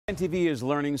TV is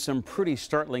learning some pretty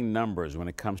startling numbers when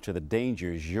it comes to the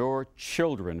dangers your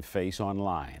children face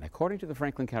online. According to the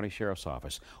Franklin County Sheriff's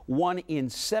Office, 1 in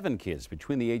 7 kids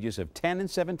between the ages of 10 and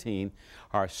 17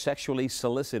 are sexually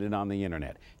solicited on the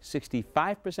internet.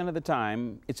 65% of the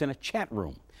time, it's in a chat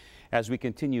room. As we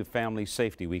continue Family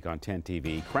Safety Week on 10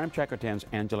 TV, Crime Tracker 10's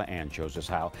Angela Ann shows us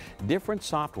how different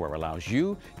software allows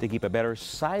you to keep a better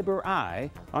cyber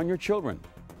eye on your children.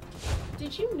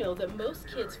 Did you know that most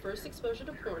kids' first exposure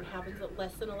to porn happens at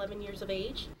less than 11 years of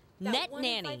age? Net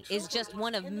Nanny is just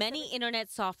one of many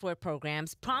internet software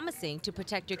programs promising to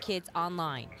protect your kids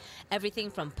online.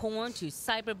 Everything from porn to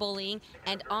cyberbullying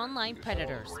and online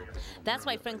predators. That's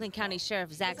why Franklin County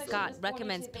Sheriff Zach Scott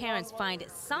recommends parents find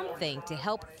something to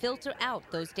help filter out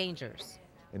those dangers.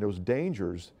 And those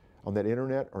dangers on that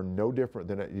internet are no different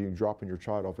than you dropping your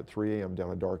child off at 3 a.m.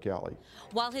 down a dark alley.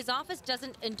 While his office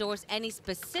doesn't endorse any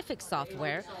specific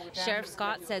software, Sheriff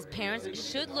Scott says parents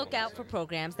should look out for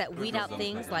programs that weed out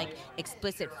things like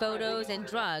explicit photos and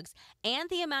drugs and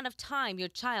the amount of time your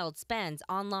child spends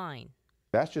online.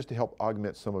 That's just to help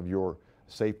augment some of your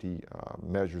safety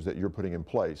measures that you're putting in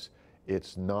place.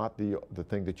 It's not the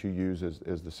thing that you use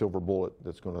as the silver bullet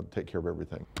that's going to take care of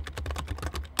everything.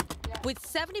 With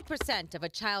 70% of a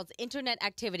child's internet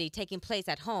activity taking place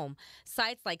at home,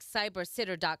 sites like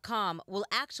cybersitter.com will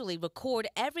actually record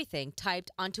everything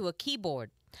typed onto a keyboard.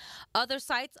 Other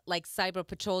sites like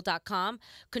cyberpatrol.com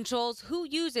controls who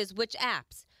uses which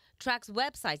apps, tracks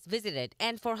websites visited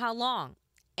and for how long,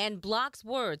 and blocks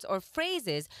words or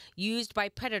phrases used by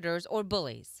predators or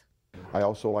bullies. I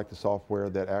also like the software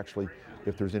that actually,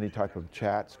 if there's any type of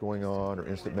chats going on or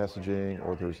instant messaging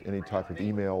or there's any type of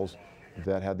emails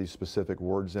that have these specific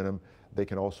words in them, they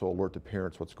can also alert the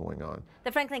parents what's going on.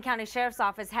 The Franklin County Sheriff's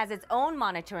Office has its own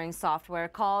monitoring software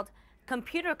called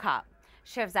Computer Cop.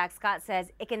 Sheriff Zach Scott says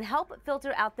it can help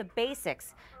filter out the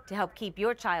basics to help keep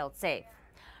your child safe.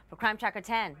 For Crime Tracker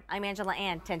 10, I'm Angela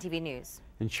Ann, 10 TV News.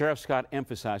 And Sheriff Scott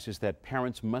emphasizes that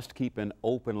parents must keep an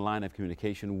open line of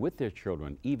communication with their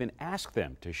children, even ask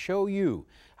them to show you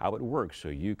how it works so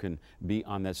you can be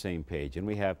on that same page. And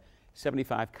we have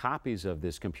 75 copies of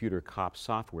this Computer Cop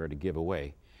software to give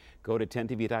away. Go to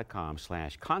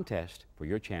 10tv.com/contest for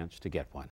your chance to get one.